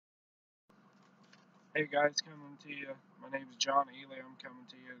Hey guys, coming to you. My name is John Ely. I'm coming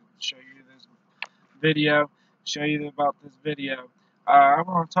to you to show you this video, show you about this video. I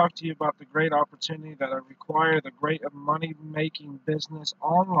want to talk to you about the great opportunity that I require, the great money-making business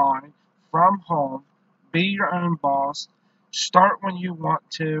online from home. Be your own boss. Start when you want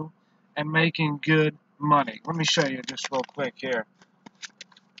to, and making good money. Let me show you just real quick here.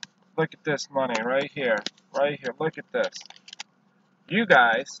 Look at this money right here, right here. Look at this. You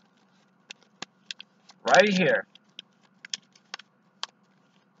guys, right here,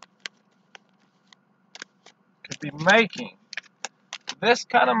 could be making this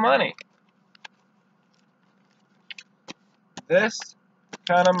kind of money. This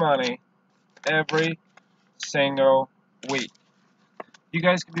kind of money every single week. You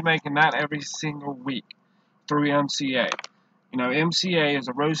guys could be making that every single week through MCA. You know, MCA is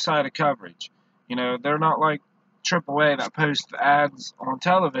a roadside coverage. You know, they're not like AAA that posts ads on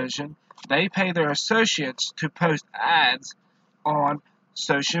television. They pay their associates to post ads on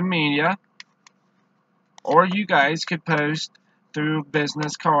social media, or you guys could post through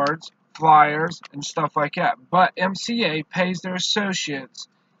business cards, flyers, and stuff like that. But MCA pays their associates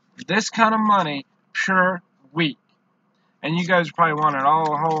this kind of money per week. And you guys are probably wondering,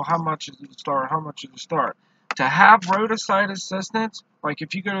 oh, how much is it to start? How much is it to start? To have roadside assistance, like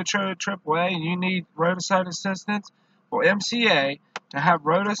if you go to AAA and you need roadside assistance, for MCA, to have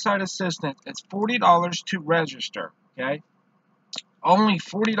roadside assistance, it's $40 to register, okay? Only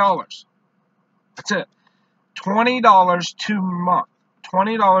 $40. That's it. $20 to month.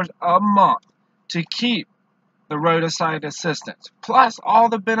 $20 a month to keep the roadside assistance, plus all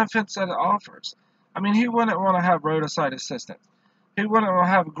the benefits that it offers. I mean, who wouldn't want to have roadside assistance? Who wouldn't want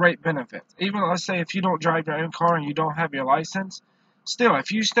to have great benefits? Even let's say if you don't drive your own car and you don't have your license, still,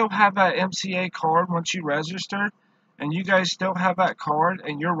 if you still have that MCA card once you register, and you guys still have that card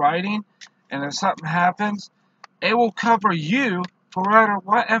and you're riding, and if something happens, it will cover you for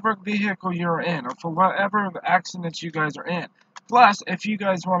whatever vehicle you're in or for whatever accidents you guys are in. Plus, if you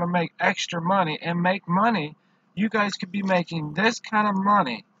guys want to make extra money and make money, you guys could be making this kind of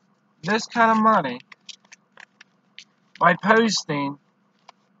money by posting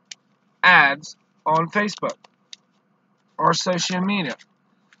ads on Facebook or social media,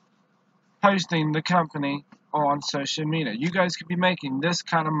 posting the company on social media. You guys could be making this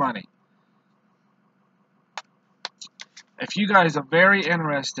kind of money. If you guys are very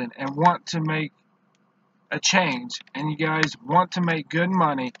interested and want to make a change and you guys want to make good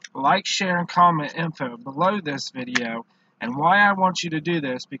money, like, share, and comment info below this video. And why I want you to do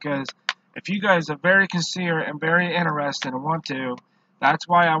this, because if you guys are very sincere and very interested and want to, that's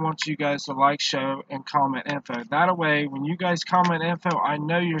why I want you guys to like, show, and comment info. That way, when you guys comment info, I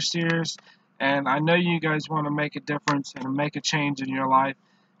know you're serious and I know you guys want to make a difference and make a change in your life.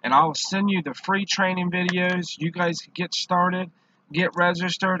 And I'll send you the free training videos. You guys can get started, get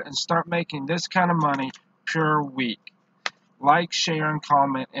registered, and start making this kind of money per week. Like, share, and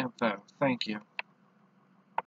comment info. Thank you.